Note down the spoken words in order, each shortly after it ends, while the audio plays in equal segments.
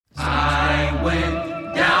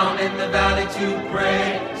in the valley to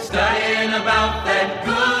pray, studying about that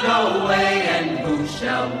good old way, and who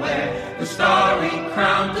shall wear the starry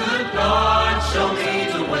crown? Good Lord, show me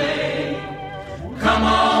the way. Come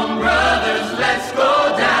on, brothers, let's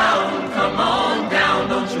go down. Come on down,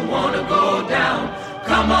 don't you want to go down?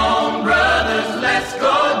 Come on, brothers, let's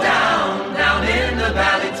go down, down in the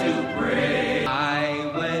valley to pray. I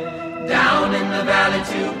went down in the valley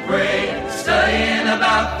to pray, studying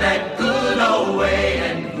about that good old way,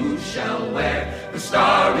 and who shall wear the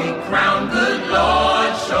starry crown? Good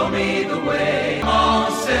Lord, show me the way. Come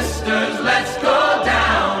on, sisters, let's go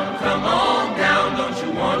down. Come on down, don't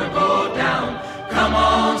you want to go down? Come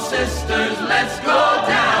on, sisters, let's go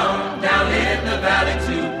down, down in the valley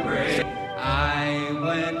to pray. I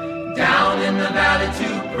went down in the valley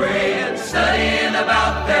to pray, studying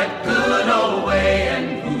about that good old way,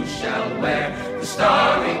 and who shall wear the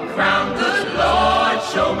starry crown? Good Lord,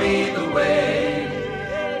 show me the way.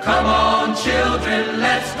 Come on, children,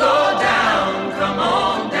 let's go down. Come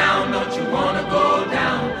on down, don't you want to go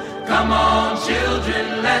down? Come on,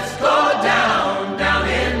 children, let's go down, down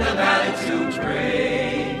in the valley to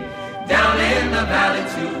pray. Down in the valley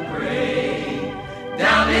to pray.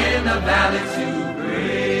 Down in the valley to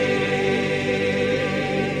pray.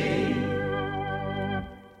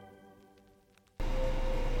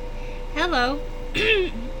 Hello,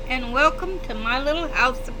 and welcome to my little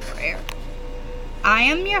house of prayer. I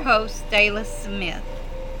am your host, Dayla Smith.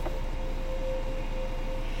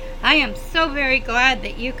 I am so very glad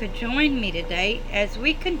that you could join me today as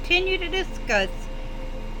we continue to discuss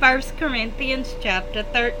 1 Corinthians chapter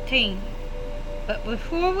 13. But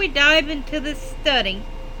before we dive into this study,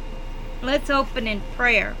 let's open in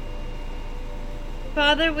prayer.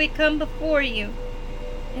 Father, we come before you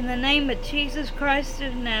in the name of Jesus Christ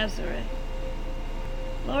of Nazareth.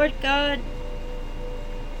 Lord God,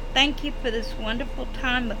 thank you for this wonderful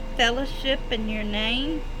time of fellowship in your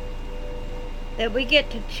name, that we get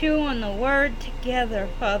to chew on the word together,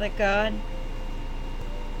 Father God,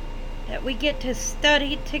 that we get to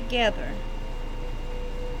study together.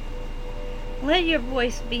 Let your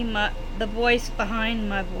voice be the voice behind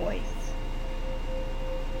my voice.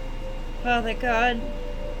 Father God,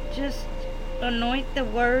 just anoint the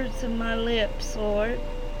words of my lips, Lord,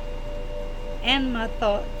 and my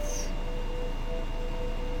thoughts,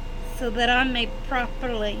 so that I may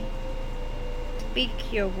properly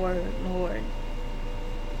speak your word, Lord.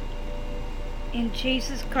 In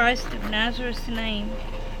Jesus Christ of Nazareth's name,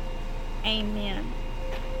 amen.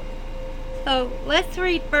 So let's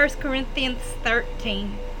read 1 Corinthians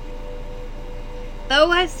 13.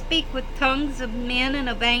 Though I speak with tongues of men and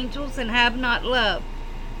of angels and have not love,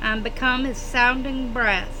 I am become as sounding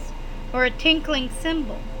brass, or a tinkling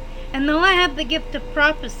cymbal. And though I have the gift of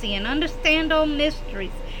prophecy, and understand all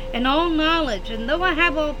mysteries, and all knowledge, and though I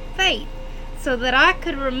have all faith, so that I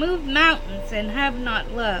could remove mountains, and have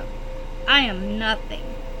not love, I am nothing.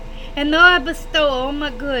 And though I bestow all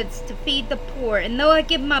my goods to feed the poor, and though I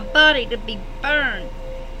give my body to be burned,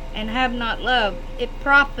 and have not love, it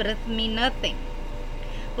profiteth me nothing.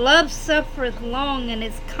 Love suffereth long, and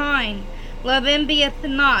is kind. Love envieth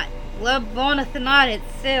not. Love vaunteth not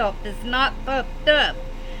itself, is not puffed up,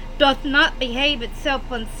 doth not behave itself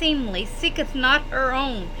unseemly, seeketh not her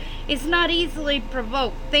own, is not easily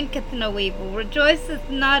provoked, thinketh no evil, rejoiceth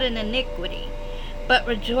not in iniquity, but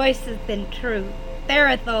rejoiceth in truth,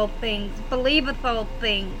 beareth all things, believeth all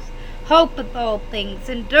things, hopeth all things,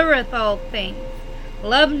 endureth all things.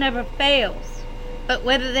 Love never fails. But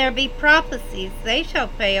whether there be prophecies, they shall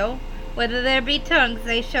fail. Whether there be tongues,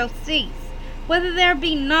 they shall cease. Whether there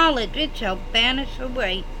be knowledge, it shall vanish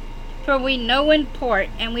away. For we know in part,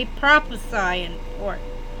 and we prophesy in part.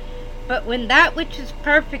 But when that which is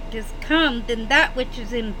perfect is come, then that which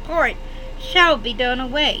is in part shall be done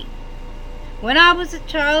away. When I was a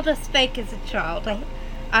child, I spake as a child.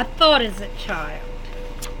 I thought as a child.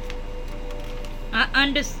 I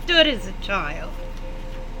understood as a child.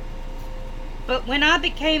 But when I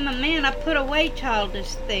became a man, I put away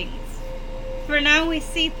childish things. For now we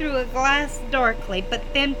see through a glass darkly,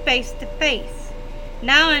 but then face to face.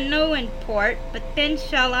 Now I know in part, but then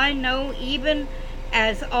shall I know, even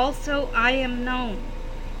as also I am known.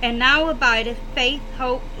 And now abideth faith,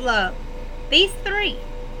 hope, love. These three.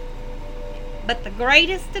 But the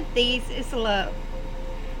greatest of these is love.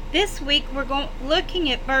 This week we're looking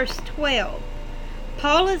at verse 12.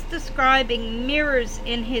 Paul is describing mirrors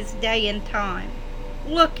in his day and time.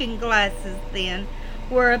 Looking glasses, then,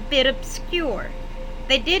 were a bit obscure.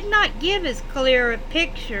 They did not give as clear a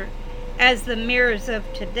picture as the mirrors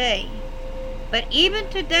of today. But even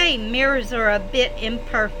today, mirrors are a bit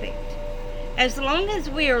imperfect. As long as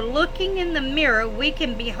we are looking in the mirror, we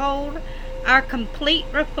can behold our complete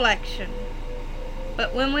reflection.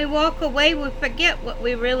 But when we walk away, we forget what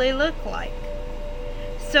we really look like.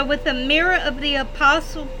 So with the mirror of the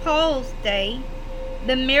Apostle Paul's day,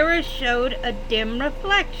 the mirror showed a dim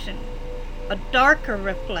reflection, a darker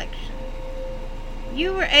reflection.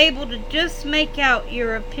 You were able to just make out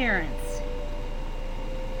your appearance.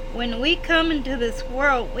 When we come into this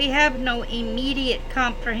world, we have no immediate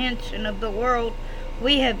comprehension of the world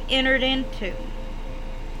we have entered into.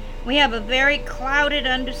 We have a very clouded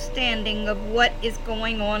understanding of what is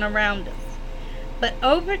going on around us. But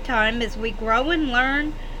over time, as we grow and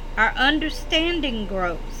learn, our understanding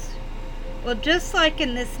grows. Well, just like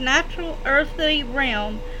in this natural earthly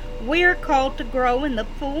realm, we are called to grow in the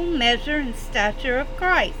full measure and stature of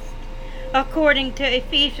Christ, according to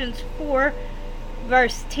Ephesians 4,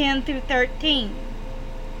 verse 10 through 13.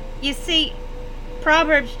 You see,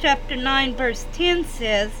 Proverbs chapter 9, verse 10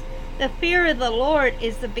 says, "The fear of the Lord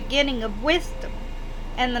is the beginning of wisdom,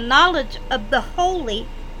 and the knowledge of the holy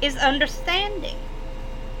is understanding."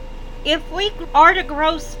 If we are to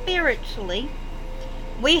grow spiritually,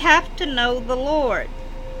 we have to know the Lord,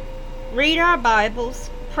 read our Bibles,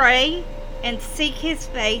 pray, and seek His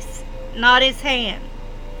face, not His hand.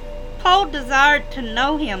 Paul desired to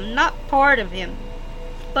know Him, not part of Him,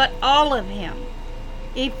 but all of Him.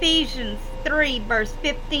 Ephesians 3, verse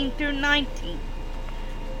 15 through 19.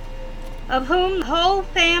 Of whom the whole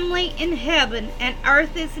family in heaven and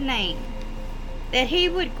earth is named, that He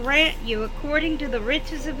would grant you, according to the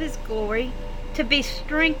riches of His glory, to be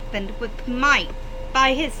strengthened with might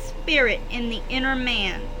by His Spirit in the inner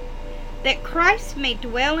man, that Christ may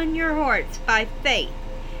dwell in your hearts by faith,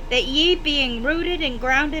 that ye, being rooted and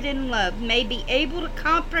grounded in love, may be able to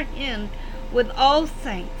comprehend with all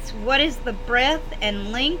saints what is the breadth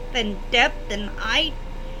and length and depth and height,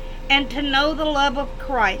 and to know the love of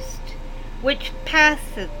Christ, which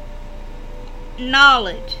passeth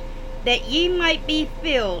knowledge, that ye might be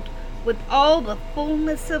filled with all the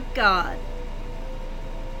fullness of God.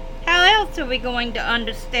 How else are we going to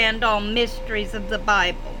understand all mysteries of the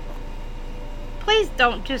Bible? Please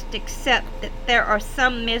don't just accept that there are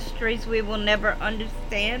some mysteries we will never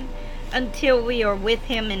understand until we are with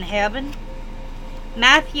Him in heaven.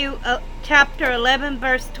 Matthew chapter 11,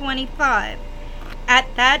 verse 25.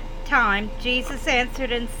 At that time Jesus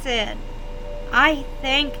answered and said, "I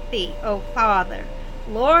thank Thee, O Father,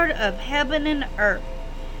 Lord of heaven and earth,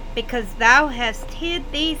 because Thou hast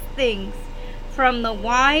hid these things from the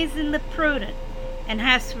wise and the prudent, and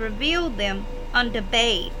hast revealed them unto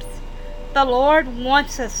babes." The Lord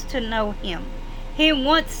wants us to know Him. He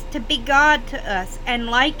wants to be God to us, and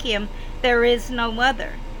like Him there is no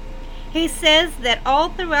other. He says that all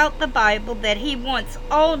throughout the Bible that He wants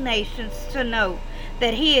all nations to know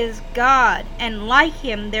that He is God, and like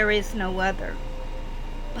Him there is no other.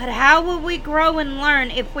 But how will we grow and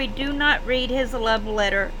learn if we do not read His love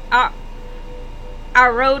letter, our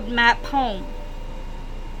roadmap home?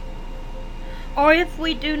 Or if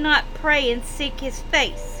we do not pray and seek His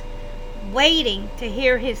face, waiting to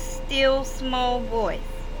hear His still small voice?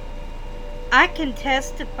 I can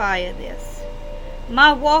testify of this.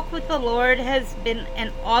 My walk with the Lord has been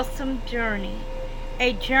an awesome journey,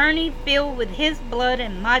 a journey filled with His blood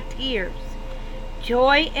and my tears,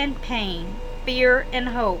 joy and pain, fear and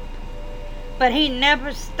hope. But He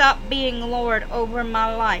never stopped being Lord over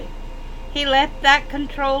my life. He left that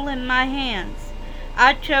control in my hands.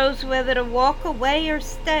 I chose whether to walk away or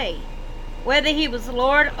stay, whether He was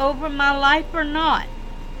Lord over my life or not.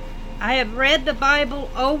 I have read the Bible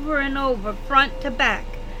over and over, front to back.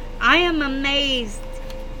 I am amazed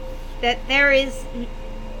that there is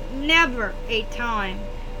never a time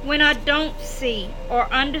when I don't see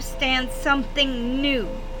or understand something new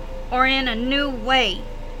or in a new way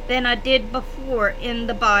than I did before in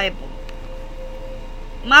the Bible.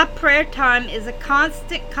 My prayer time is a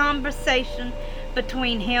constant conversation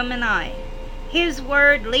between Him and I. His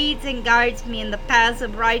word leads and guides me in the paths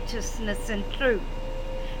of righteousness and truth.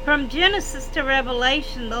 From Genesis to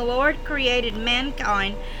Revelation, the Lord created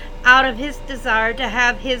mankind out of His desire to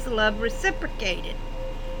have His love reciprocated.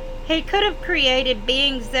 He could have created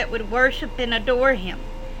beings that would worship and adore Him,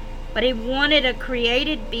 but He wanted a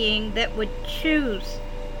created being that would choose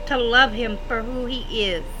to love Him for who He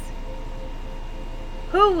is.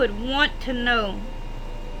 Who would want to know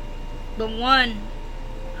the one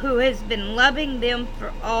who has been loving them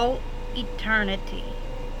for all eternity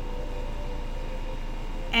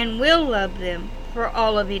and will love them for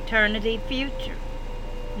all of eternity future?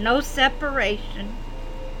 No separation,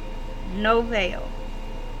 no veil.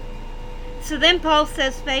 So then Paul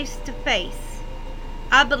says face to face.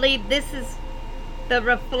 I believe this is the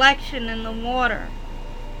reflection in the water.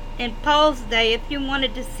 In Paul's day, if you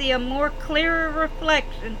wanted to see a more clearer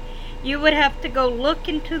reflection, you would have to go look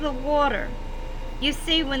into the water. You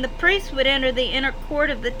see, when the priests would enter the inner court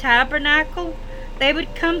of the tabernacle, they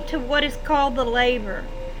would come to what is called the laver.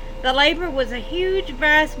 The laver was a huge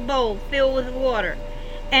brass bowl filled with water,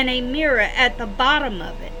 and a mirror at the bottom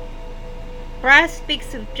of it. Brass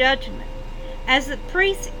speaks of judgment. As the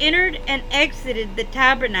priest entered and exited the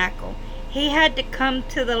tabernacle, he had to come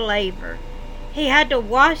to the laver. He had to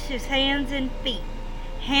wash his hands and feet.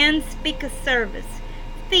 Hands speak of service.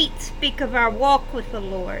 Feet speak of our walk with the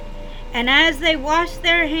Lord. And as they washed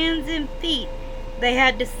their hands and feet, they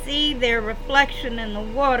had to see their reflection in the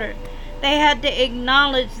water. They had to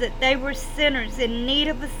acknowledge that they were sinners in need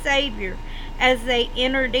of a Savior as they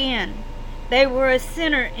entered in. They were a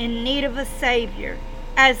sinner in need of a Savior.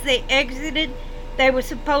 As they exited, they were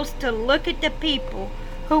supposed to look at the people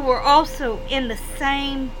who were also in the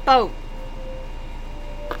same boat.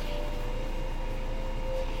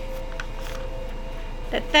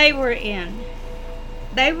 That they were in.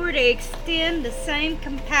 They were to extend the same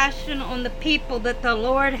compassion on the people that the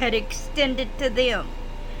Lord had extended to them.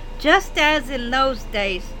 Just as in those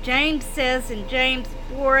days, James says in James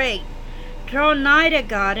 4:8, "Draw nigh to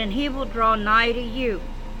God, and he will draw nigh to you."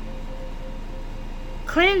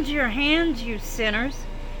 Cleanse your hands, you sinners,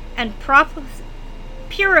 and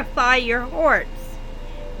purify your hearts,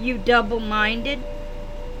 you double-minded.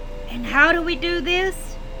 And how do we do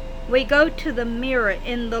this? We go to the mirror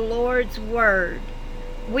in the Lord's Word.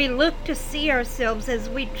 We look to see ourselves as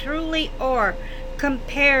we truly are,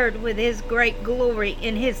 compared with His great glory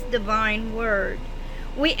in His divine Word.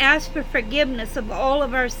 We ask for forgiveness of all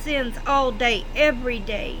of our sins all day, every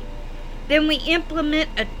day. Then we implement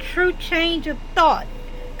a true change of thought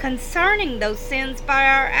concerning those sins by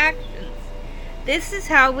our actions. This is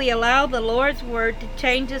how we allow the Lord's Word to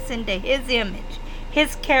change us into His image,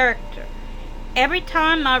 His character. Every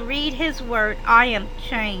time I read His Word, I am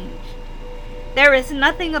changed. There is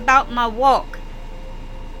nothing about my walk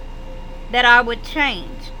that I would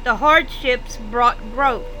change. The hardships brought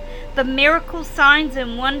growth. The miracles, signs,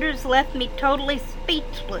 and wonders left me totally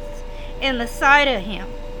speechless in the sight of Him.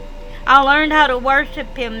 I learned how to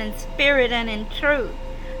worship Him in spirit and in truth.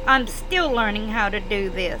 I'm still learning how to do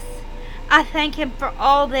this. I thank Him for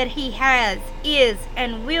all that He has, is,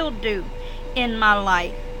 and will do in my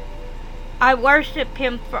life. I worship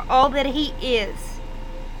Him for all that He is.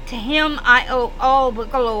 To Him I owe all the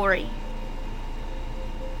glory.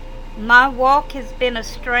 My walk has been a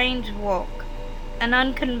strange walk, an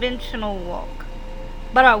unconventional walk,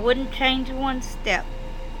 but I wouldn't change one step.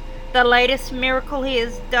 The latest miracle He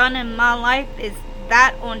has done in my life is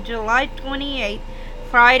that on July 28th,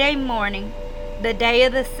 Friday morning, the day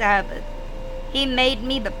of the Sabbath, He made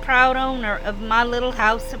me the proud owner of my little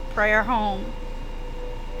house of prayer home.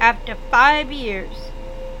 After 5 years,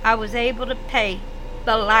 I was able to pay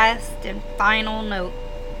the last and final note.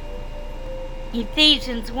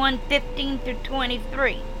 Ephesians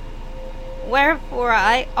 1:15-23. Wherefore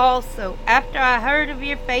I also, after I heard of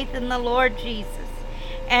your faith in the Lord Jesus,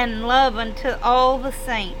 and love unto all the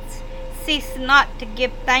saints, cease not to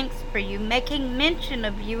give thanks for you, making mention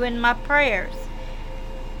of you in my prayers,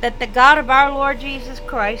 that the God of our Lord Jesus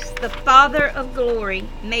Christ, the Father of glory,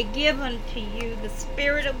 may give unto you the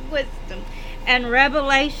spirit of wisdom and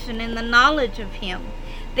revelation in the knowledge of Him,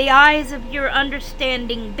 the eyes of your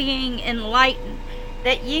understanding being enlightened,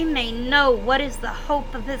 that ye may know what is the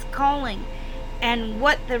hope of His calling, and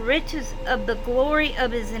what the riches of the glory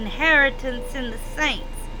of His inheritance in the saints,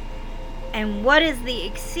 and what is the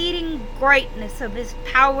exceeding greatness of His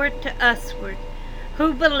power to usward,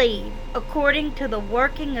 who believe, according to the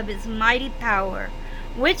working of His mighty power,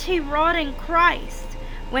 which He wrought in Christ,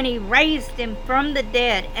 when He raised Him from the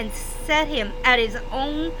dead, and set Him at His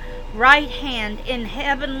own right hand in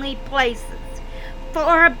heavenly places,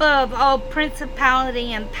 far above all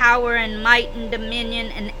principality and power and might and dominion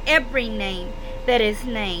and every name that is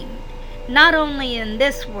named, not only in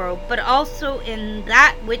this world, but also in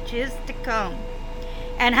that which is to come,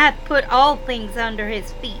 and hath put all things under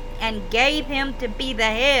His feet, and gave Him to be the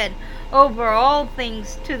head over all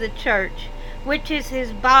things to the church, which is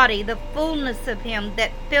His body, the fullness of Him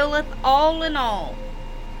that filleth all in all.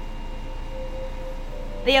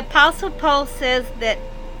 The Apostle Paul says that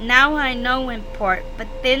now I know in part, but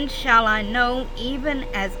then shall I know even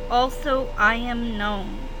as also I am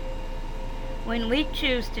known. When we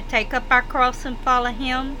choose to take up our cross and follow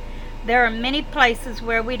Him, there are many places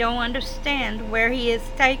where we don't understand where He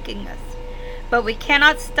is taking us, but we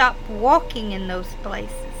cannot stop walking in those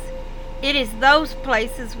places. It is those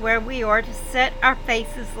places where we are to set our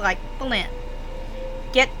faces like flint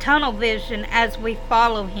get tunnel vision as we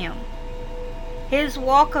follow him. His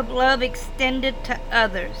walk of love extended to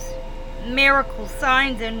others. Miracles,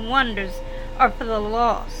 signs, and wonders are for the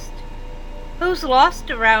lost. Who's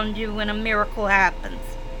lost around you when a miracle happens?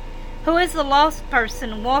 Who is the lost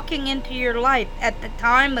person walking into your life at the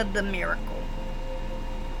time of the miracle?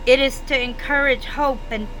 It is to encourage hope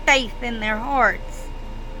and faith in their hearts.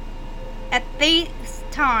 At these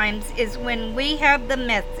times is when we have the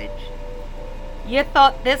message. You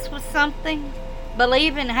thought this was something?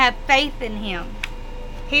 Believe and have faith in him.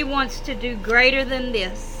 He wants to do greater than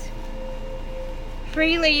this.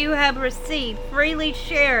 Freely you have received. Freely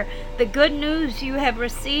share the good news you have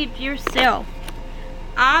received yourself.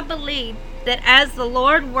 I believe that as the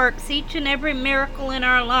Lord works each and every miracle in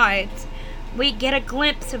our lives, we get a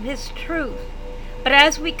glimpse of his truth. But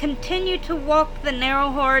as we continue to walk the narrow,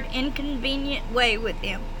 hard, inconvenient way with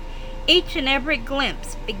him, each and every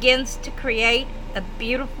glimpse begins to create a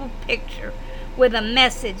beautiful picture with a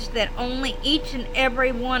message that only each and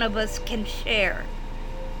every one of us can share.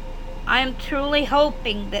 I am truly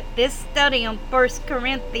hoping that this study on 1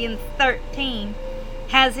 Corinthians 13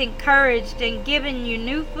 has encouraged and given you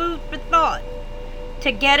new food for thought,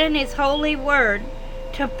 to get in his holy word,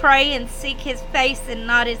 to pray and seek his face and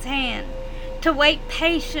not his hand, to wait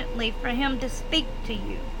patiently for him to speak to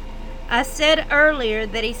you. I said earlier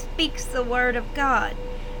that he speaks the word of God.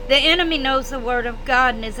 The enemy knows the word of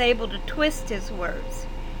God and is able to twist his words,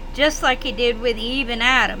 just like he did with Eve and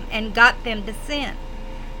Adam and got them to sin.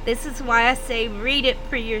 This is why I say read it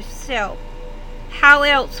for yourself. How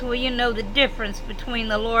else will you know the difference between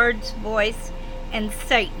the Lord's voice and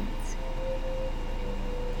Satan's?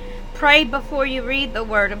 Pray before you read the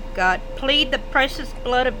word of God. Plead the precious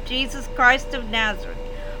blood of Jesus Christ of Nazareth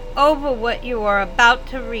over what you are about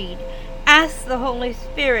to read. Ask the Holy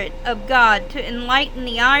Spirit of God to enlighten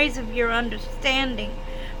the eyes of your understanding.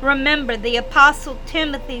 Remember, the Apostle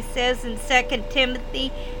Timothy says in 2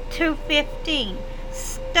 Timothy 2:15,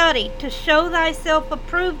 study to show thyself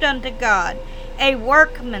approved unto God, a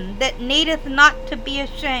workman that needeth not to be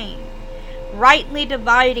ashamed, rightly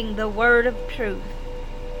dividing the word of truth.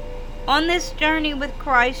 On this journey with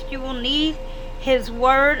Christ, you will need his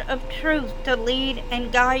word of truth to lead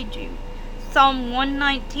and guide you. Psalm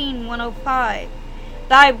 119:105.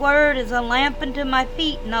 Thy word is a lamp unto my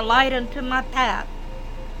feet and a light unto my path.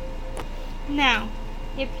 Now,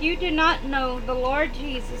 if you do not know the Lord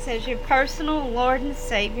Jesus as your personal Lord and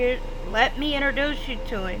Savior, let me introduce you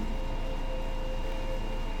to him.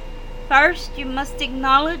 First, you must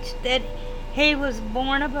acknowledge that he was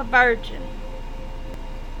born of a virgin,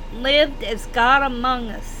 lived as God among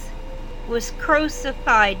us, was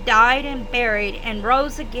crucified, died and buried, and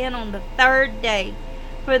rose again on the third day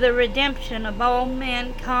for the redemption of all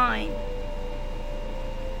mankind.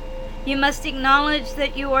 You must acknowledge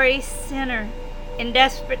that you are a sinner in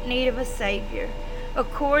desperate need of a Savior,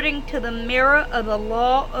 according to the mirror of the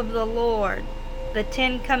law of the Lord, the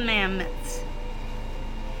 10 Commandments.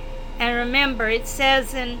 And remember, it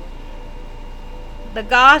says in the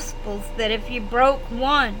Gospels that if you broke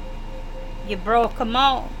one, you broke them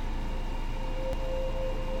all.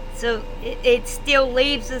 So it still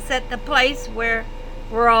leaves us at the place where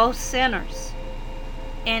we're all sinners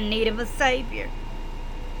in need of a Savior.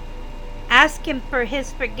 Ask him for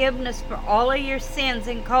his forgiveness for all of your sins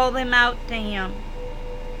and call them out to him.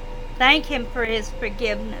 Thank him for his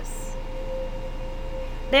forgiveness.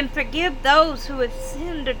 Then forgive those who have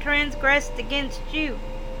sinned or transgressed against you.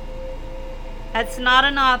 That's not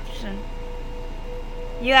an option.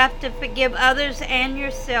 You have to forgive others and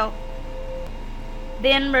yourself.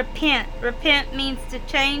 Then repent. Repent means to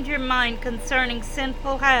change your mind concerning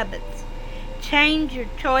sinful habits. Change your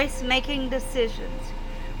choice-making decisions.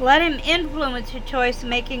 Let him influence your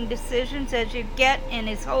choice-making decisions as you get in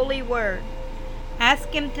his holy word. Ask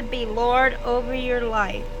him to be Lord over your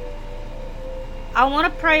life. I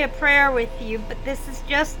want to pray a prayer with you, but this is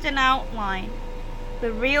just an outline.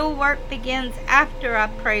 The real work begins after I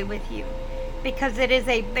pray with you, because it is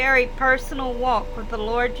a very personal walk with the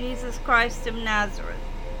Lord Jesus Christ of Nazareth.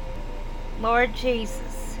 Lord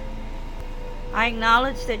Jesus, I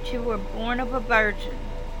acknowledge that you were born of a virgin,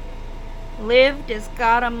 lived as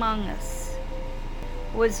God among us,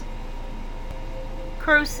 was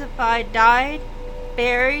crucified, died,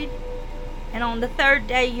 buried, and on the third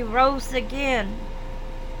day you rose again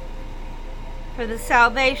for the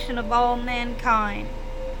salvation of all mankind.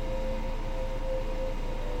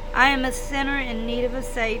 I am a sinner in need of a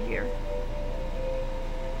Savior.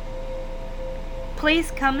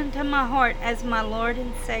 Please come into my heart as my Lord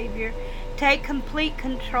and Savior. Take complete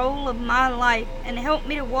control of my life and help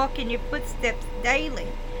me to walk in your footsteps daily.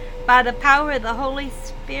 by the power of the Holy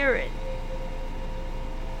Spirit.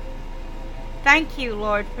 Thank you,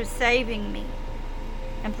 Lord, for saving me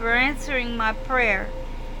and for answering my prayer.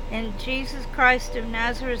 In Jesus Christ of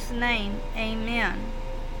Nazareth's name, amen.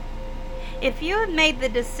 If you have made the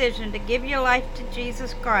decision to give your life to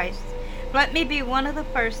Jesus Christ, let me be one of the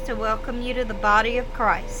first to welcome you to the body of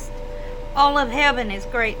Christ. All of heaven is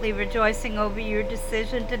greatly rejoicing over your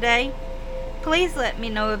decision today. Please let me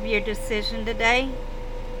know of your decision today.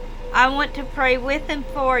 I want to pray with and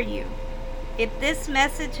for you. If this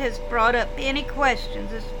message has brought up any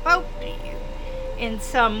questions or spoke to you in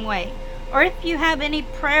some way, or if you have any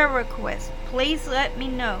prayer requests, please let me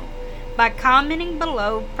know by commenting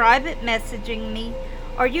below, private messaging me,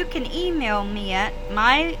 or you can email me at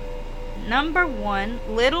my number 1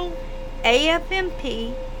 little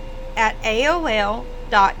afmp@aol.com.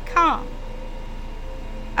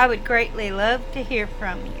 I would greatly love to hear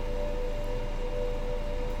from you.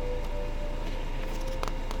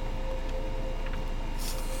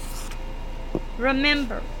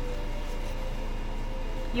 Remember,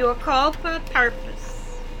 you are called for a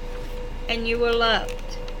purpose, and you are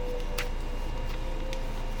loved.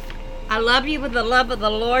 I love you with the love of the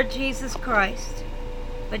Lord Jesus Christ,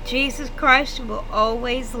 but Jesus Christ will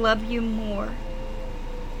always love you more.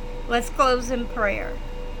 Let's close in prayer.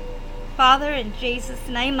 Father, in Jesus'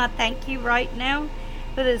 name, I thank you right now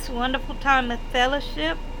for this wonderful time of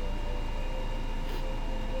fellowship.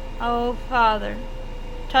 Oh, Father,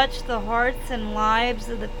 touch the hearts and lives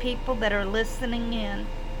of the people that are listening in,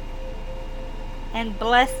 and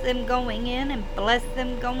bless them going in and bless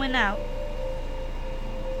them going out.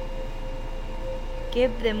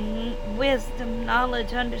 Give them wisdom,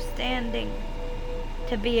 knowledge, understanding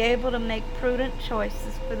to be able to make prudent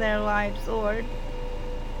choices for their lives, Lord,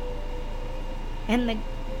 and the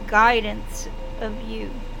guidance of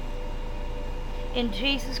you. In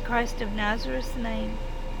Jesus Christ of Nazareth's name,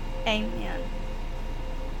 amen.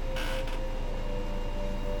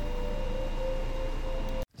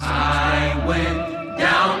 I went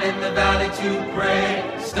down in the valley to pray,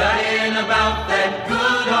 studying about that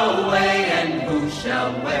good old way, and who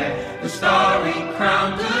shall wear the starry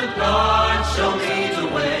crown? Good Lord, show me the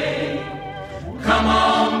way. Come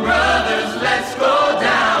on, brothers, let's go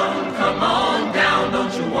down. Come on down,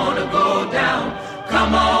 don't you want to go down?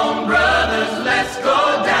 Come on, brothers, let's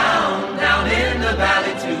go down, down in the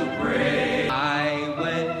valley to pray. I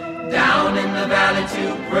went down in the valley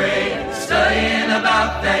to pray, studying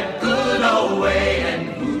about that good old way,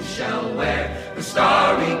 and who shall wear the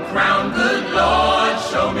starry crown? Good Lord,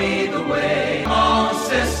 show me the way. Come on,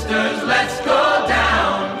 sisters, let's go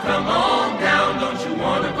down. Come on down, don't you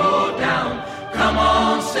want to go down? Come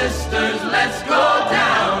on, sisters, let's go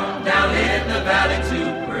down, down in the valley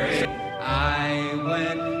to pray. I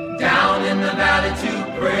went down in the valley to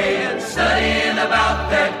pray, studying about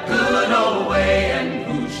that good old way, and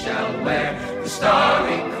who shall wear the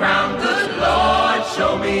starry crown? Good Lord,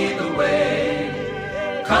 show me the way.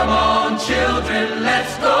 Come on, children,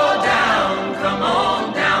 let's go down. Come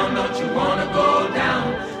on down, don't you want to go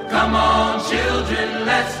down? Come on, children,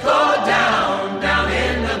 let's go down, down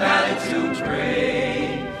in the valley to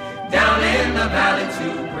pray. Down in the valley to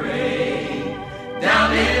pray.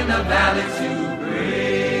 Down in the valley to